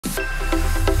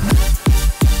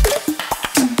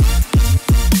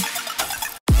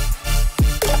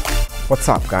What's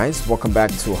up, guys? Welcome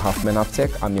back to Half Man Up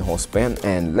Tech. I'm your host Ben,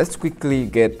 and let's quickly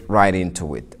get right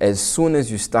into it. As soon as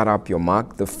you start up your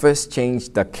Mac, the first change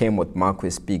that came with Mac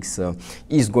OS Big Sur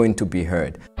is going to be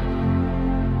heard.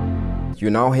 You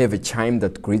now have a chime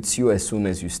that greets you as soon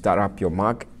as you start up your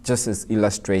Mac, just as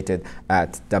illustrated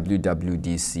at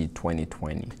WWDC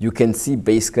 2020. You can see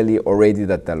basically already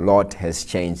that a lot has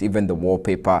changed. Even the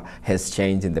wallpaper has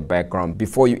changed in the background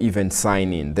before you even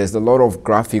sign in. There's a lot of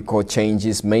graphical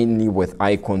changes, mainly with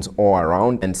icons all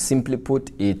around, and simply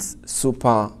put, it's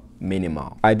super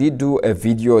minimal. I did do a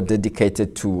video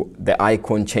dedicated to the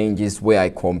icon changes where I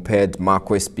compared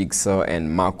Mac OS Big Sur and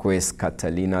Mac OS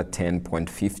Catalina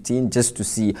 10.15 just to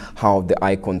see how the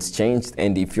icons changed.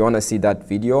 And if you want to see that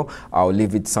video, I'll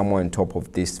leave it somewhere on top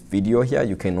of this video here.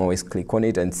 You can always click on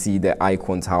it and see the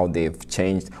icons, how they've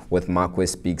changed with Mac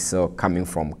OS Big Sur coming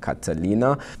from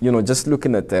Catalina. You know, just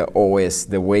looking at the OS,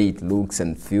 the way it looks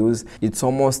and feels, it's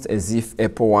almost as if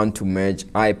Apple want to merge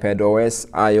iPadOS,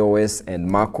 iOS, and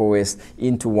Mac OS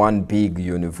into one big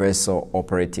universal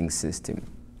operating system.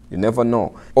 You never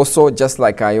know. Also, just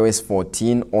like iOS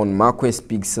 14, on Mac OS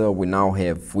Big Sur, we now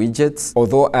have widgets.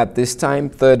 Although at this time,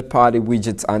 third-party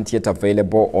widgets aren't yet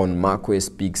available on Mac OS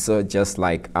Big Sur, just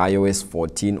like iOS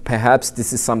 14. Perhaps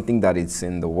this is something that is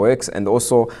in the works. And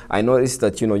also, I noticed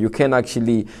that, you can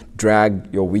actually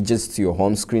drag your widgets to your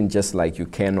home screen just like you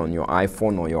can on your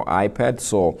iPhone or your iPad.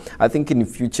 So I think in the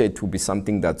future, it will be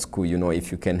something that's cool.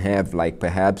 If you can have like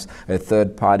perhaps a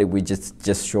third-party widget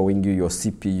just showing you your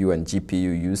CPU and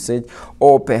GPU use,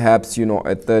 or perhaps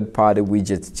a third-party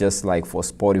widget just like for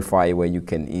Spotify where you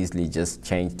can easily just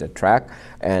change the track.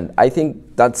 And I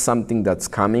think that's something that's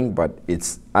coming, but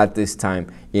it's at this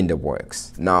time in the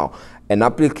works. Now, an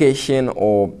application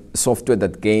or software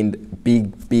that gained big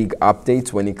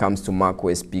updates when it comes to Mac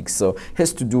OS Big Sur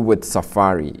has to do with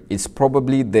Safari. It's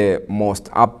probably the most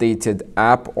updated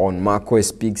app on Mac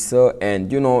OS Big Sur,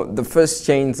 and the first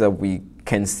change that we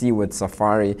can see with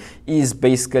Safari is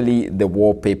basically the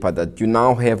wallpaper, that you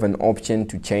now have an option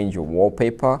to change your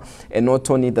wallpaper. And not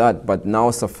only that, but now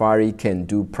Safari can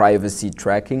do privacy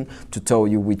tracking to tell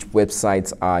you which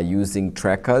websites are using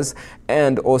trackers.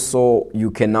 And also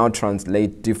you can now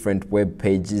translate different web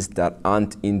pages that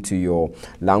aren't into your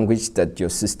language that your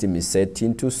system is set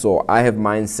into. So I have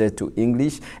mine set to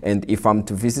English, and if I'm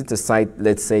to visit a site,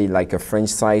 let's say like a French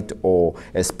site or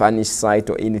a Spanish site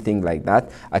or anything like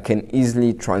that, I can easily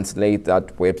translate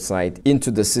that website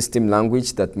into the system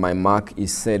language that my Mac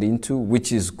is set into,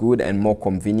 which is good and more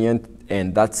convenient.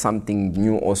 And that's something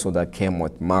new also that came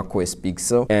with Mac OS Big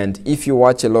Sur. And if you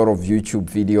watch a lot of YouTube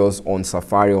videos on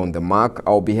Safari on the Mac,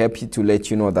 I'll be happy to let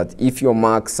you know that if your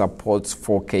Mac supports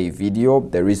 4K video,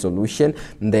 the resolution,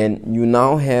 then you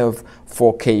now have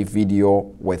 4K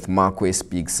video with Mac OS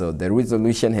Big Sur. The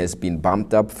resolution has been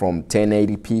bumped up from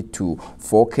 1080p to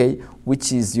 4K,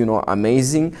 which is,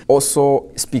 amazing.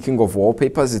 Also, speaking of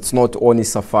wallpapers, it's not only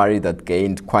Safari that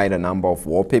gained quite a number of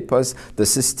wallpapers. The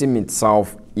system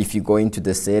itself, if you go into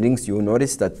the settings, you'll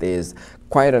notice that there's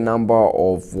quite a number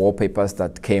of wallpapers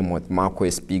that came with Mac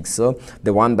OS Big Sur.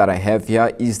 The one that I have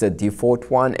here is the default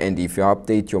one, and if you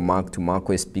update your Mac to Mac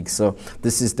OS Big Sur,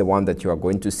 this is the one that you are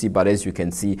going to see. But as you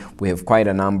can see, we have quite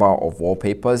a number of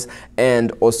wallpapers.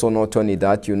 And also, not only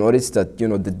that, you notice that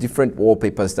the different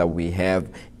wallpapers that we have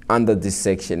under this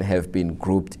section have been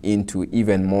grouped into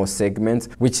even more segments,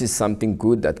 which is something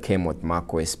good that came with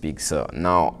Mac OS Big Sur.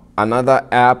 Now, another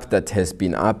app that has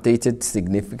been updated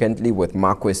significantly with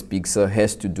Mac OS Big Sur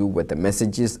has to do with the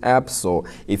Messages app. So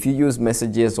if you use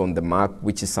Messages on the Mac,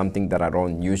 which is something that I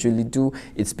don't usually do,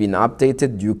 it's been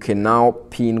updated. You can now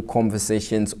pin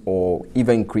conversations or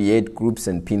even create groups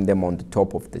and pin them on the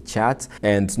top of the chat.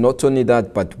 And not only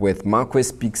that, but with Mac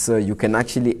OS Big Sur, you can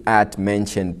actually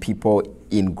mention people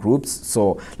in groups.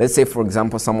 So let's say, for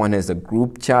example, someone has a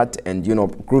group chat, and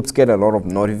groups get a lot of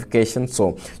notifications,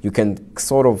 so you can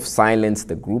sort of silence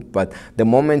the group. But the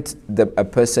moment a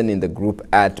person in the group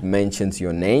mentions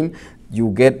your name,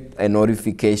 you get a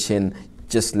notification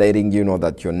just letting you know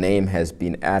that your name has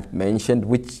been mentioned,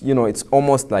 which it's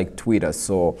almost like Twitter.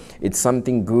 So it's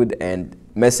something good, and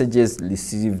Messages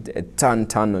received a ton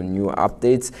of new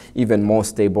updates, even more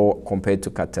stable compared to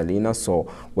Catalina.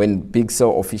 So when Big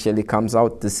Sur officially comes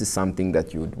out, this is something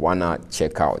that you'd wanna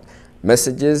check out.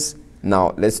 Messages.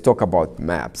 Now let's talk about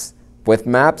Maps. With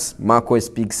Maps, Mac OS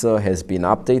Big Sur has been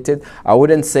updated. I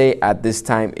wouldn't say at this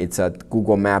time it's at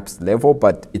Google Maps level,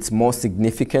 but it's more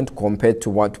significant compared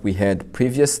to what we had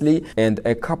previously. And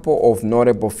a couple of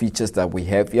notable features that we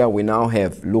have here. We now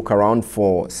have look around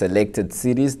for selected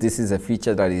cities. This is a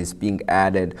feature that is being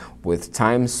added with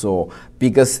time. So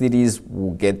bigger cities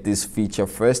will get this feature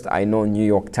first. I know New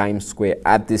York Times Square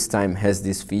at this time has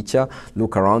this feature.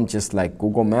 Look around, just like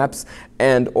Google Maps.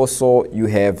 And also you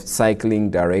have cycling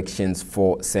directions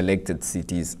for selected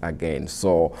cities again.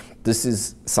 So this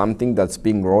is something that's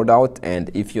being rolled out, and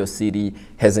if your city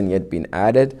hasn't yet been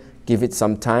added, give it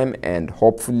some time, and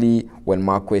hopefully when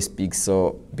Mac OS Big Sur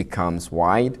becomes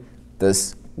wide,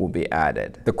 this will be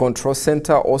added. The control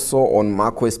center also on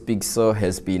Mac OS Big Sur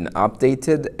has been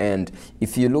updated, and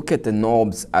if you look at the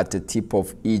knobs at the tip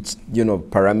of each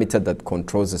parameter that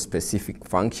controls a specific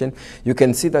function, you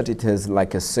can see that it has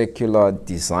like a circular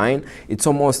design. It's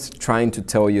almost trying to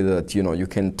tell you that you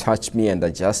can touch me and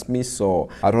adjust me. So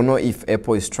I don't know if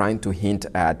Apple is trying to hint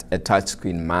at a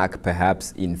touchscreen Mac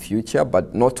perhaps in future.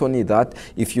 But not only that,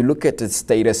 if you look at the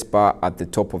status bar at the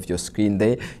top of your screen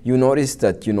there, you notice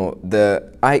that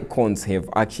the icons have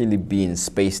actually been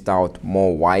spaced out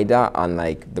more wider,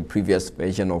 unlike the previous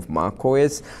version of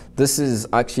macOS. This is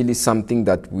actually something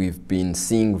that we've been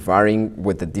seeing varying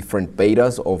with the different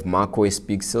betas of Mac OS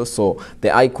Big Sur. So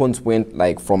the icons went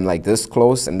from this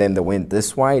close, and then they went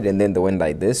this wide, and then they went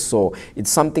like this. So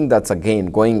it's something that's again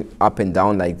going up and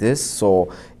down like this.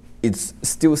 So it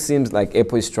still seems like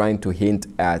Apple is trying to hint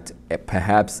at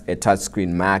perhaps a touchscreen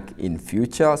Mac in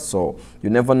future. So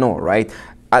you never know, right?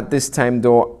 At this time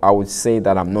though, I would say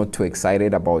that I'm not too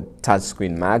excited about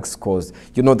touchscreen Macs, because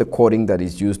the coding that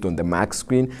is used on the Mac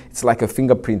screen, it's like a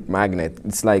fingerprint magnet.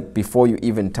 It's like before you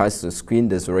even touch the screen,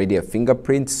 there's already a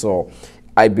fingerprint. So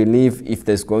I believe if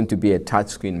there's going to be a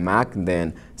touchscreen Mac,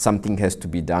 then something has to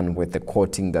be done with the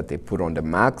coating that they put on the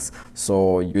Macs.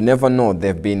 So you never know.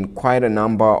 There have been quite a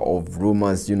number of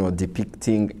rumors,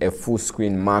 depicting a full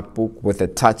screen MacBook with a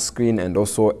touch screen and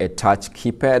also a touch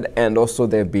keypad. And also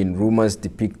there have been rumors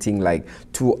depicting like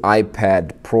two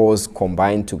iPad Pros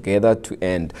combined together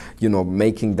and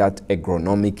making that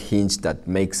ergonomic hinge that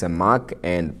makes a Mac,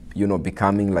 and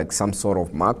becoming like some sort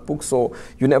of MacBook. So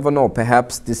you never know,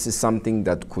 perhaps this is something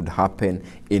that could happen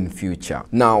in future.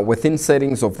 Now, within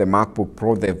settings of the MacBook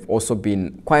Pro, there have also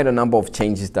been quite a number of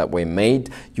changes that were made.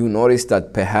 You notice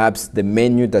that perhaps the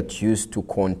menu that used to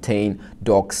contain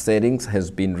dock settings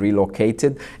has been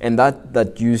relocated, and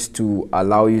that used to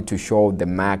allow you to show the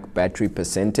Mac battery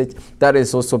percentage, that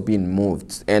has also been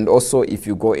moved. And also if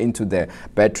you go into the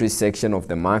battery section of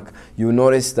the Mac, you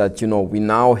notice that we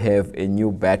now have a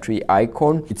new battery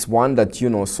icon. It's one that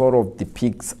sort of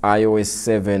depicts iOS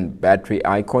 7 battery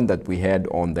icon that we had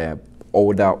on the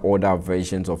older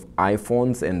versions of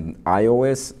iPhones and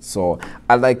iOS. So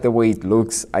I like the way it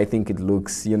looks. I think it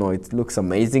looks it looks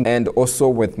amazing. And also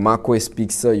with Mac OS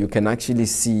Big Sur, you can actually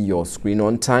see your screen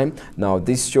on time. Now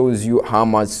this shows you how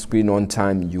much screen on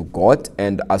time you got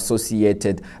and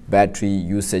associated battery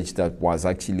usage that was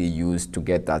actually used to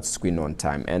get that screen on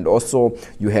time. And also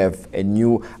you have a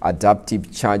new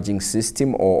adaptive charging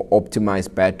system, or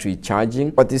optimized battery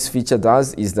charging. What this feature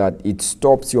does is that it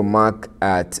stops your Mac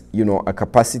at a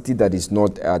capacity that is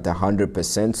not at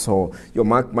 100%. So your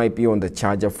Mac might be on the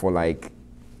charger for like,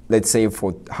 let's say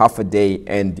for half a day,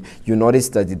 and you notice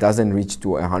that it doesn't reach to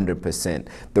 100%.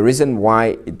 The reason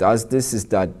why it does this is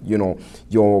that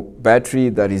your battery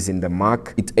that is in the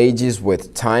Mac, it ages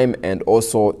with time, and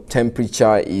also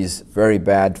temperature is very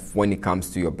bad when it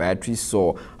comes to your battery.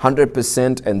 So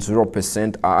 100% and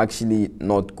 0% are actually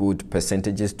not good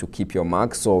percentages to keep your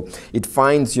Mac. So it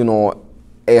finds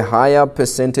a higher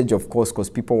percentage, of course, because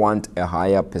people want a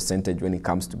higher percentage when it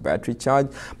comes to battery charge,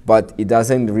 but it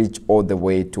doesn't reach all the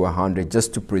way to 100,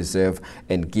 just to preserve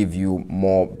and give you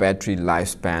more battery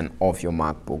lifespan of your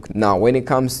MacBook. Now, when it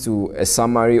comes to a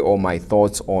summary or my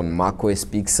thoughts on Mac OS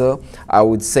Big Sur, I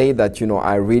would say that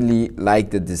I really like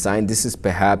the design. This is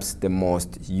perhaps the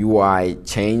most UI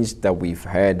change that we've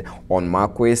had on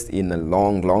macOS in a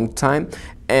long time.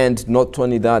 And not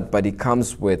only that, but it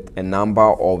comes with a number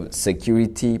of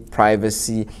security,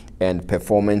 privacy, and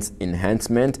performance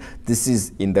enhancement. This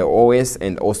is in the OS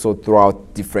and also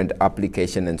throughout different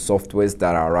applications and softwares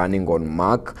that are running on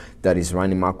Mac, that is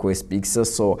running Mac OS Big Sur.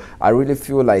 So I really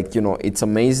feel like, it's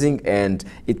amazing, and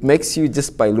it makes you,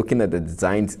 just by looking at the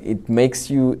designs, it makes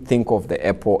you think of the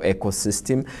Apple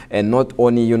ecosystem, and not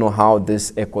only, how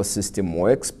this ecosystem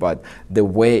works, but the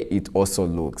way it also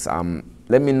looks.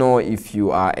 Let me know if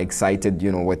you are excited,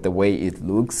 with the way it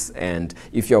looks, and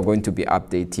if you're going to be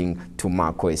updating to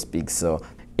Mac OS Big Sur.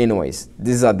 Anyways,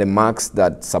 these are the Macs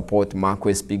that support Mac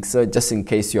OS Big Sur, just in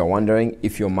case you're wondering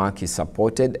if your Mac is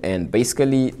supported. And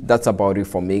basically, that's about it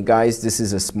for me, guys. This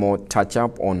is a small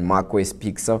touch-up on Mac OS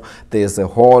Big Sur. There's a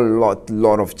whole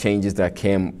lot of changes that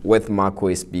came with Mac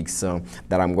OS Big Sur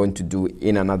that I'm going to do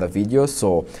in another video.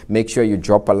 So make sure you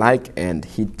drop a like and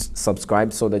hit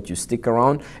subscribe so that you stick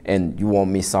around and you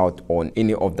won't miss out on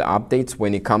any of the updates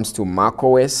when it comes to Mac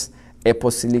OS,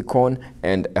 Apple Silicon,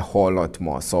 and a whole lot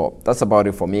more. So that's about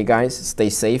it for me, guys.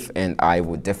 Stay safe, and I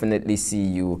will definitely see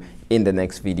you in the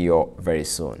next video very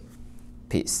soon.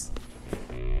 Peace.